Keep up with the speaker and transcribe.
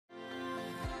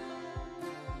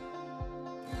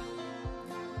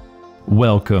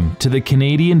Welcome to the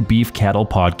Canadian Beef Cattle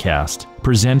Podcast,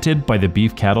 presented by the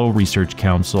Beef Cattle Research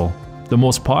Council, the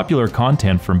most popular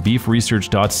content from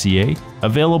beefresearch.ca,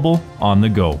 available on the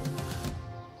go.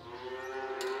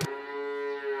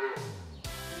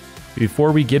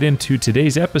 Before we get into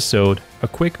today's episode, a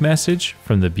quick message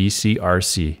from the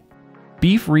BCRC.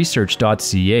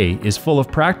 Beefresearch.ca is full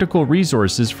of practical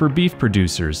resources for beef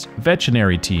producers,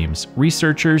 veterinary teams,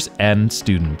 researchers, and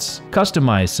students.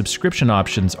 Customized subscription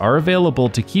options are available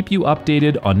to keep you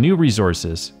updated on new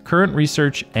resources, current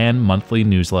research, and monthly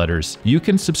newsletters. You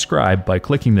can subscribe by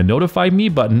clicking the Notify Me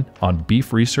button on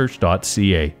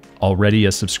beefresearch.ca. Already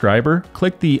a subscriber?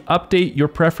 Click the Update Your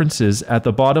Preferences at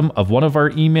the bottom of one of our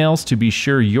emails to be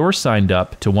sure you're signed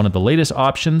up to one of the latest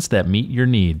options that meet your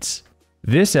needs.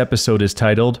 This episode is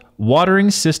titled Watering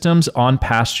Systems on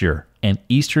Pasture, an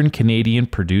Eastern Canadian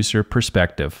Producer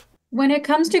Perspective. When it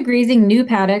comes to grazing new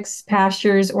paddocks,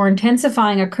 pastures, or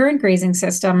intensifying a current grazing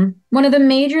system, one of the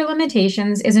major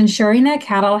limitations is ensuring that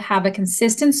cattle have a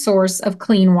consistent source of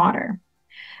clean water.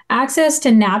 Access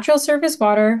to natural surface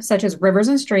water, such as rivers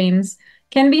and streams,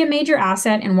 can be a major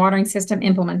asset in watering system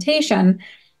implementation.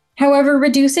 However,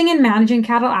 reducing and managing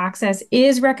cattle access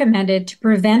is recommended to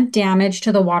prevent damage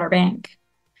to the water bank.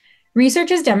 Research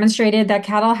has demonstrated that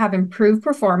cattle have improved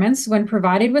performance when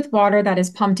provided with water that is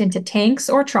pumped into tanks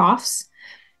or troughs.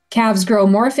 Calves grow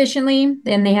more efficiently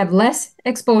and they have less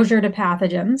exposure to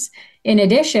pathogens. In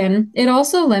addition, it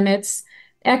also limits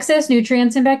excess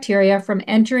nutrients and bacteria from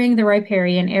entering the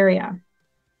riparian area.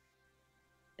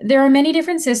 There are many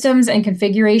different systems and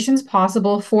configurations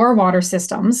possible for water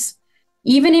systems.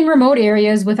 Even in remote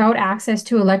areas without access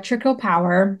to electrical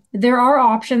power, there are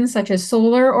options such as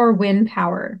solar or wind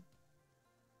power.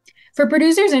 For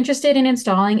producers interested in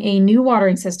installing a new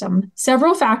watering system,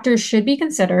 several factors should be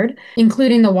considered,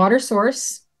 including the water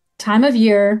source, time of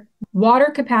year,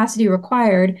 water capacity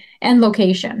required, and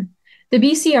location. The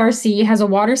BCRC has a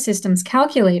water systems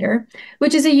calculator,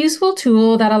 which is a useful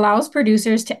tool that allows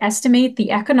producers to estimate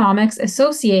the economics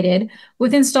associated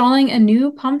with installing a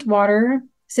new pumped water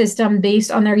system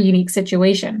based on their unique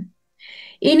situation.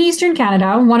 In Eastern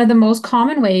Canada, one of the most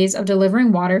common ways of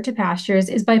delivering water to pastures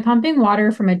is by pumping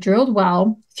water from a drilled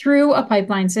well through a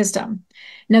pipeline system.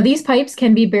 Now, these pipes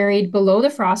can be buried below the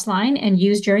frost line and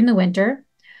used during the winter,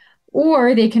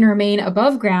 or they can remain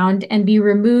above ground and be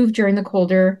removed during the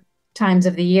colder times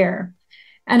of the year.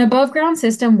 An above-ground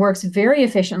system works very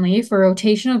efficiently for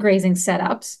rotational grazing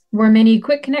setups, where many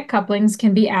quick connect couplings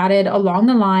can be added along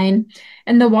the line,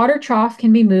 and the water trough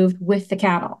can be moved with the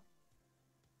cattle.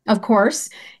 Of course,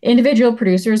 individual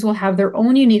producers will have their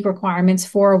own unique requirements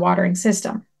for a watering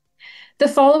system. The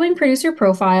following producer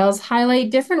profiles highlight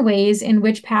different ways in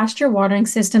which pasture watering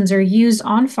systems are used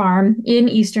on farm in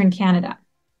Eastern Canada.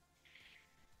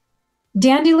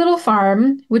 Dandy Little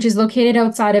Farm, which is located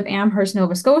outside of Amherst,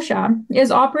 Nova Scotia, is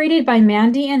operated by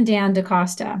Mandy and Dan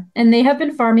DaCosta, and they have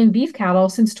been farming beef cattle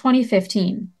since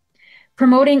 2015.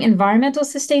 Promoting environmental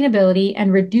sustainability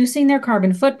and reducing their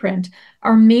carbon footprint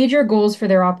are major goals for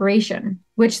their operation,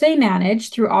 which they manage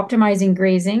through optimizing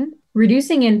grazing,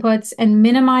 reducing inputs, and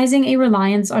minimizing a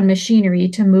reliance on machinery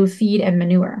to move feed and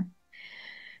manure.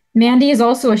 Mandy is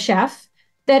also a chef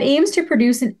that aims to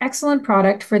produce an excellent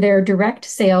product for their direct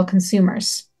sale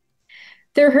consumers.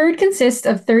 Their herd consists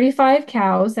of 35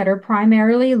 cows that are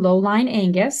primarily low-line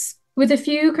Angus, with a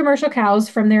few commercial cows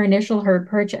from their initial herd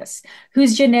purchase,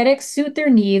 whose genetics suit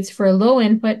their needs for a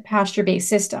low-input pasture-based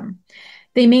system.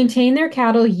 They maintain their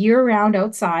cattle year-round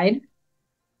outside,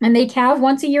 and they calve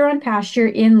once a year on pasture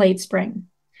in late spring.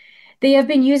 They have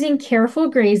been using careful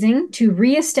grazing to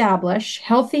reestablish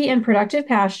healthy and productive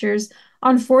pastures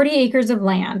on 40 acres of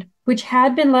land, which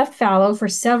had been left fallow for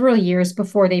several years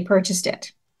before they purchased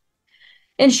it.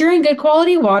 Ensuring good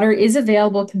quality water is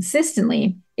available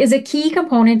consistently is a key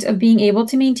component of being able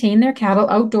to maintain their cattle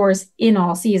outdoors in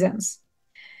all seasons.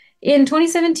 In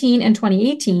 2017 and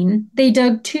 2018, they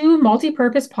dug 2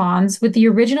 multi-purpose ponds with the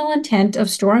original intent of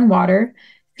storing water,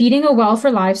 feeding a well for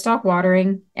livestock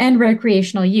watering, and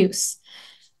recreational use.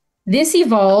 This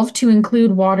evolved to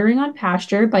include watering on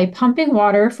pasture by pumping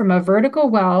water from a vertical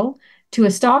well to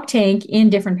a stock tank in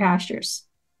different pastures.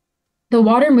 The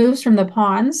water moves from the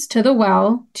ponds to the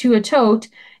well to a tote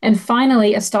and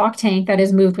finally a stock tank that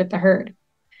is moved with the herd.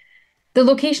 The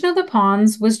location of the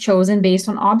ponds was chosen based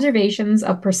on observations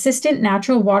of persistent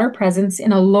natural water presence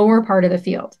in a lower part of the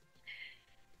field.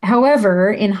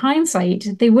 However, in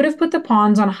hindsight, they would have put the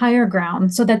ponds on higher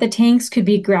ground so that the tanks could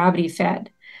be gravity fed.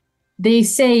 They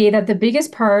say that the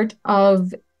biggest part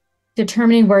of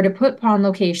determining where to put pond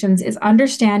locations is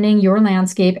understanding your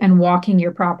landscape and walking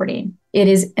your property. It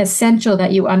is essential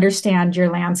that you understand your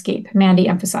landscape, Mandy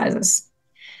emphasizes.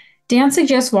 Dan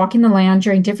suggests walking the land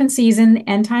during different seasons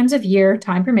and times of year,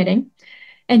 time permitting,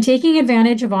 and taking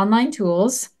advantage of online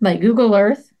tools like Google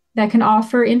Earth that can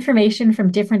offer information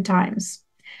from different times.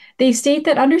 They state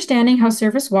that understanding how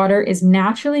surface water is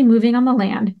naturally moving on the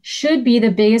land should be the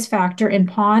biggest factor in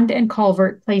pond and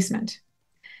culvert placement.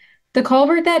 The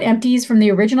culvert that empties from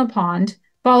the original pond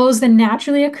follows the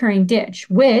naturally occurring ditch,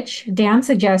 which Dan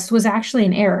suggests was actually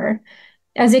an error,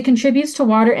 as it contributes to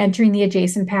water entering the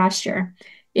adjacent pasture.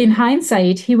 In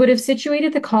hindsight, he would have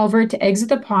situated the culvert to exit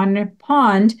the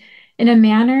pond in a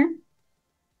manner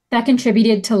that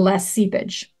contributed to less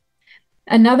seepage.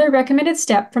 Another recommended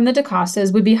step from the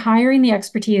DaCostas would be hiring the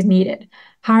expertise needed.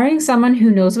 Hiring someone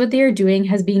who knows what they are doing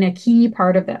has been a key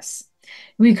part of this.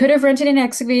 We could have rented an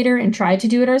excavator and tried to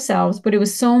do it ourselves, but it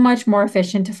was so much more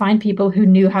efficient to find people who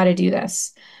knew how to do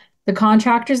this. The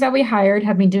contractors that we hired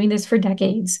have been doing this for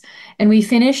decades, and we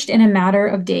finished in a matter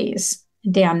of days,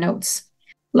 Dan notes.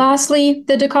 Lastly,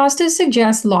 the DaCostas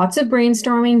suggest lots of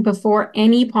brainstorming before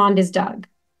any pond is dug.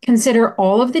 Consider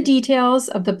all of the details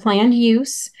of the planned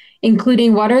use,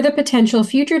 including what are the potential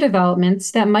future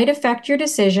developments that might affect your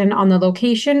decision on the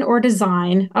location or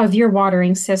design of your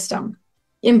watering system.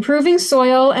 Improving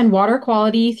soil and water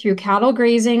quality through cattle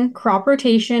grazing, crop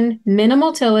rotation,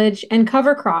 minimal tillage, and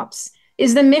cover crops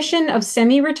is the mission of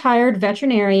semi-retired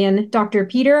veterinarian Dr.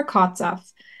 Peter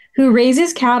Kotzoff, who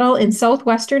raises cattle in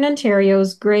southwestern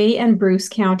Ontario's Grey and Bruce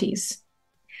counties.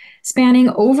 Spanning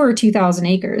over 2,000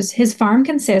 acres, his farm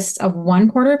consists of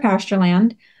 1/4 pasture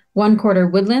land, 1/4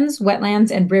 woodlands,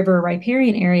 wetlands, and river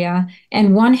riparian area,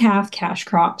 and 1/2 cash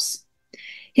crops.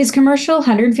 His commercial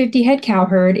 150 head cow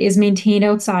herd is maintained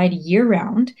outside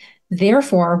year-round.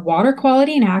 Therefore, water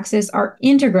quality and access are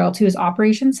integral to his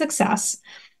operation success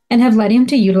and have led him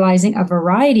to utilizing a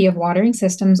variety of watering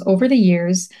systems over the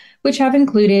years, which have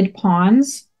included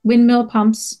ponds, windmill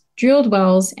pumps, drilled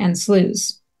wells, and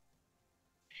sloughs.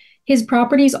 His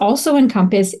properties also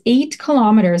encompass 8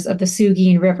 kilometers of the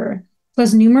Saugeen River,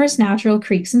 plus numerous natural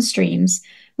creeks and streams,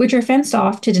 which are fenced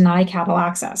off to deny cattle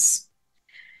access.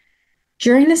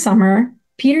 During the summer,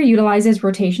 Peter utilizes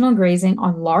rotational grazing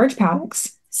on large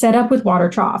paddocks set up with water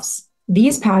troughs.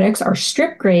 These paddocks are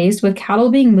strip grazed with cattle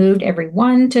being moved every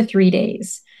 1 to 3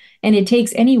 days, and it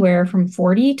takes anywhere from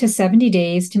 40 to 70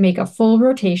 days to make a full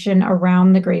rotation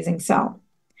around the grazing cell.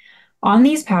 On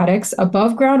these paddocks,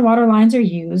 above ground water lines are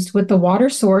used with the water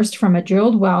sourced from a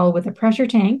drilled well with a pressure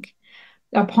tank,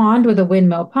 a pond with a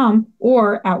windmill pump,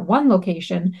 or at one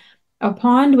location, a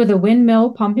pond with a windmill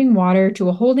pumping water to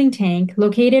a holding tank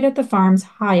located at the farm's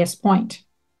highest point.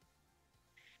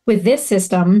 With this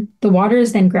system, the water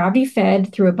is then gravity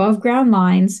fed through above ground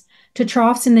lines to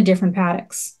troughs in the different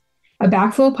paddocks. A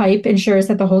backflow pipe ensures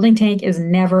that the holding tank is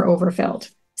never overfilled.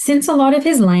 Since a lot of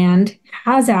his land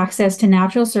has access to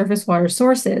natural surface water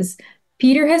sources,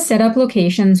 Peter has set up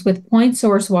locations with point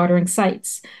source watering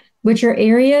sites, which are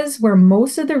areas where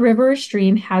most of the river or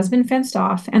stream has been fenced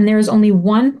off, and there is only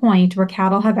one point where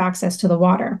cattle have access to the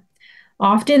water.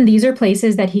 Often, these are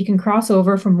places that he can cross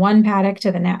over from one paddock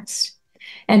to the next,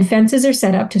 and fences are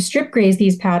set up to strip graze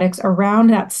these paddocks around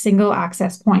that single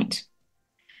access point.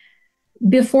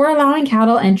 Before allowing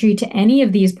cattle entry to any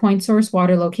of these point source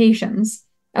water locations,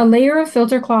 a layer of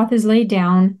filter cloth is laid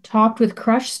down, topped with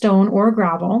crushed stone or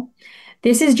gravel.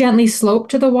 This is gently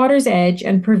sloped to the water's edge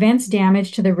and prevents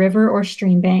damage to the river or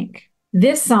stream bank.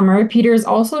 This summer, Peter is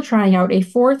also trying out a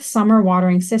 4th summer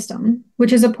watering system,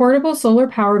 which is a portable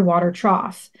solar-powered water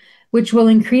trough, which will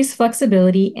increase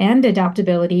flexibility and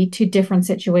adaptability to different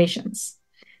situations.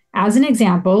 As an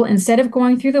example, instead of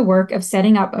going through the work of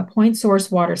setting up a point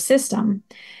source water system,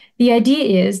 the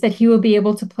idea is that he will be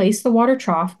able to place the water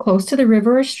trough close to the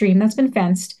river or stream that's been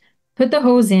fenced, put the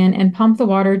hose in, and pump the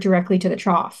water directly to the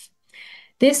trough.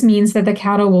 This means that the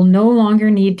cattle will no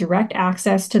longer need direct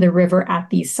access to the river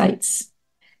at these sites.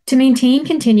 To maintain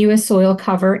continuous soil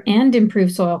cover and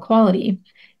improve soil quality,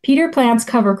 Peter plants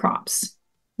cover crops,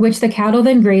 which the cattle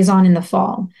then graze on in the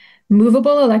fall.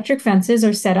 Movable electric fences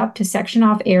are set up to section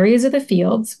off areas of the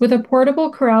fields with a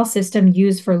portable corral system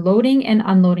used for loading and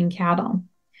unloading cattle.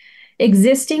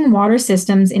 Existing water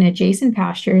systems in adjacent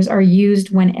pastures are used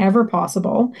whenever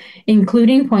possible,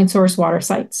 including point source water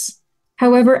sites.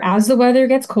 However, as the weather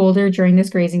gets colder during this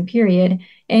grazing period,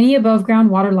 any above ground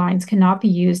water lines cannot be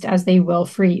used as they will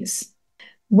freeze.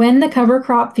 When the cover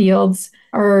crop fields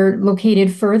are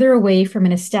located further away from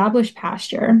an established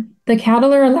pasture, the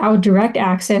cattle are allowed direct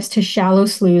access to shallow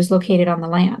sloughs located on the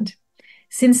land.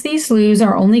 Since these sloughs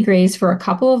are only grazed for a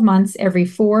couple of months every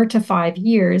 4 to 5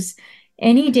 years,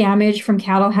 any damage from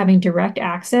cattle having direct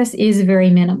access is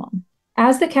very minimal.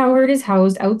 As the cow herd is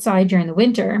housed outside during the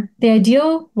winter, the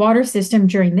ideal water system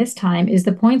during this time is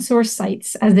the point source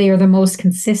sites, as they are the most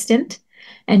consistent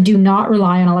and do not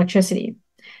rely on electricity.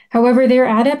 However, there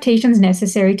are adaptations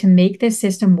necessary to make this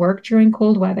system work during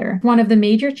cold weather, one of the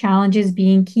major challenges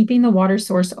being keeping the water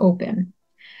source open.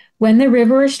 When the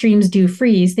river or streams do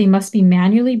freeze, they must be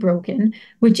manually broken,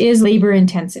 which is labor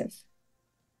intensive.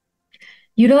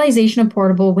 Utilization of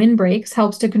portable windbreaks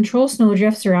helps to control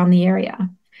snowdrifts around the area.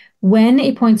 When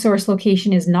a point source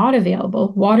location is not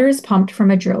available, water is pumped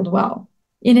from a drilled well.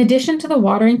 In addition to the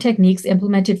watering techniques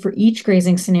implemented for each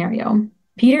grazing scenario,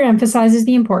 Peter emphasizes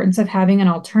the importance of having an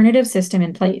alternative system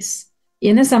in place.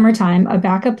 In the summertime, a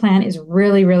backup plan is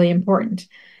really important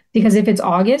because if it's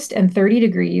August and 30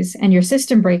 degrees and your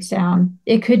system breaks down,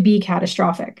 it could be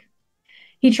catastrophic.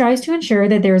 He tries to ensure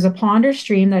that there is a pond or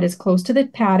stream that is close to the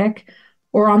paddock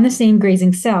or on the same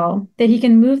grazing cell that he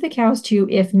can move the cows to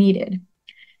if needed.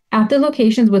 At the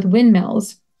locations with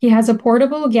windmills, he has a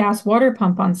portable gas water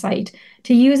pump on site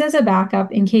to use as a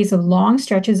backup in case of long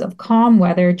stretches of calm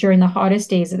weather during the hottest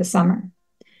days of the summer.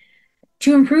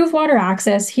 To improve water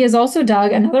access, he has also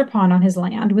dug another pond on his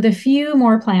land, with a few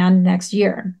more planned next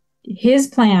year. His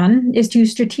plan is to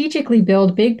strategically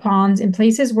build big ponds in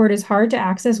places where it is hard to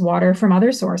access water from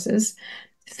other sources,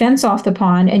 fence off the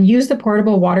pond, and use the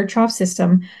portable water trough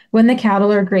system when the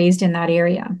cattle are grazed in that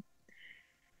area.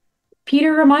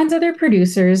 Peter reminds other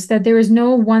producers that there is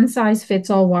no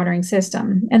one-size-fits-all watering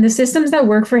system, and the systems that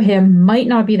work for him might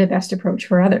not be the best approach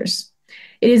for others.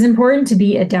 It is important to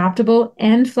be adaptable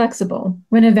and flexible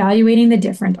when evaluating the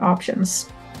different options.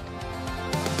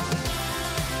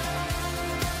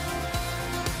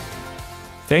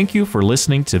 Thank you for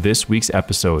listening to this week's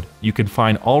episode. You can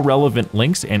find all relevant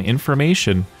links and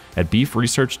information at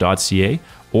beefresearch.ca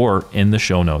or in the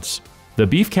show notes. The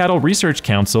Beef Cattle Research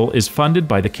Council is funded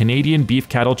by the Canadian Beef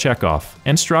Cattle Checkoff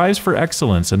and strives for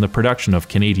excellence in the production of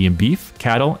Canadian beef,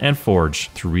 cattle, and forage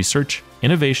through research,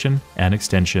 innovation, and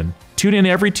extension. Tune in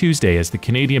every Tuesday as the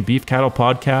Canadian Beef Cattle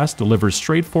Podcast delivers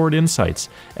straightforward insights,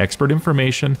 expert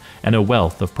information, and a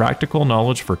wealth of practical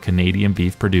knowledge for Canadian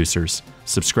beef producers.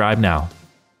 Subscribe now.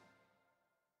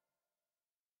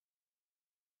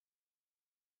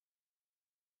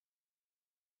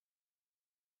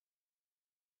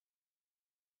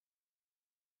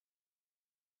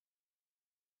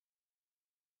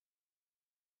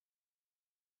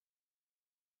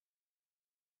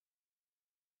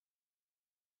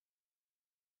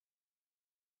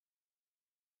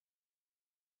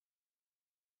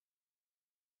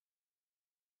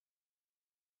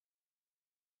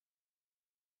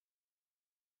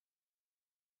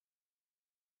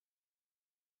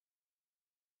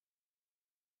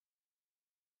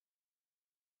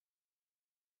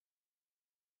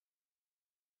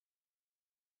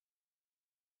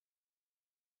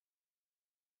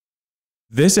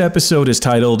 This episode is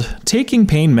titled Taking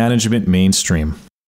Pain Management Mainstream.